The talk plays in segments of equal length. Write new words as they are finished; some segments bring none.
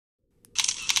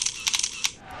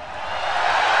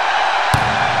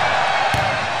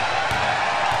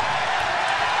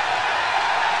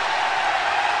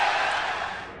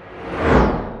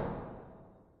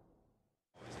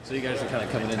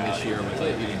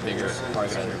bigger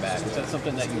target on your back. Is that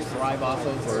something that you thrive off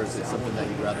of, or is it something that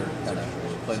you'd rather kind of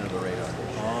play under the radar?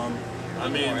 I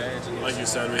mean, like you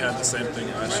said, we had the same thing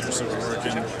last year, so we're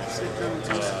working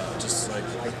just like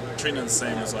treating it the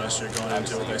same as last year, going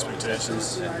into it with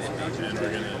expectations, and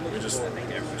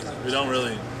we don't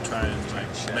really try and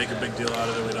like make a big deal out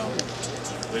of it.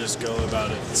 We just go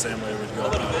about it the same way we'd go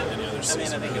about it any other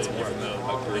season, really, even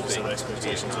though, like you said,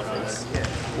 expectations are higher.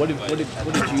 What did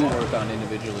you work on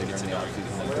individually during the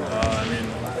offseason? I mean,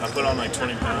 I put on like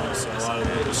 20 pounds, so a lot of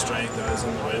it was strength that was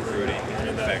in the weight room. I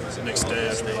mean, that next day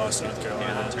after we lost North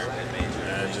Carolina,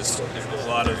 and just a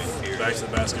lot of back to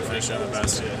the basket, finishing on the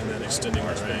basket, and then extending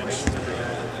our range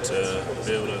to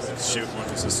be able to shoot more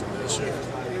consistently this year.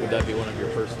 Would that be one of your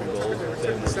personal goals?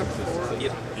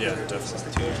 Yeah,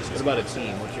 definitely. What about a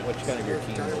team? What's kind of your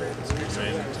team goal? I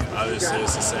mean, obviously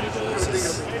it's the same goals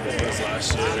as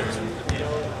last year.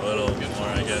 A little more,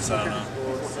 I guess. I don't know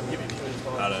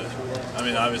how to. I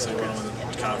mean, obviously we want to win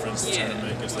the conference, the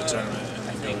tournament, get to the tournament,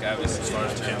 and then go as far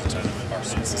as we can in the tournament. I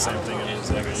mean, it's the same thing it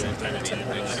is every year with any team.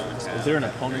 Is there an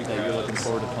opponent that you're looking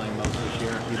forward to playing most this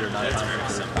year, either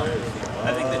non-conference or conference?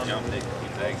 I think the jump they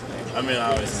I mean,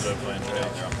 I always enjoy playing Drake.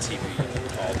 on TV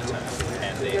all the time,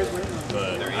 and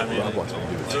But I mean,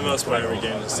 for the most part, every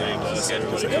game is the same to us.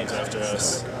 Everybody comes after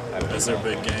us. It's their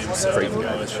big game, so Creighton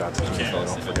got his shots in, can't. so I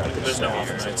don't forget There's no off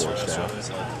nights for us,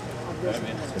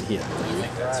 really. Yeah.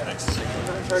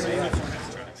 Thanks.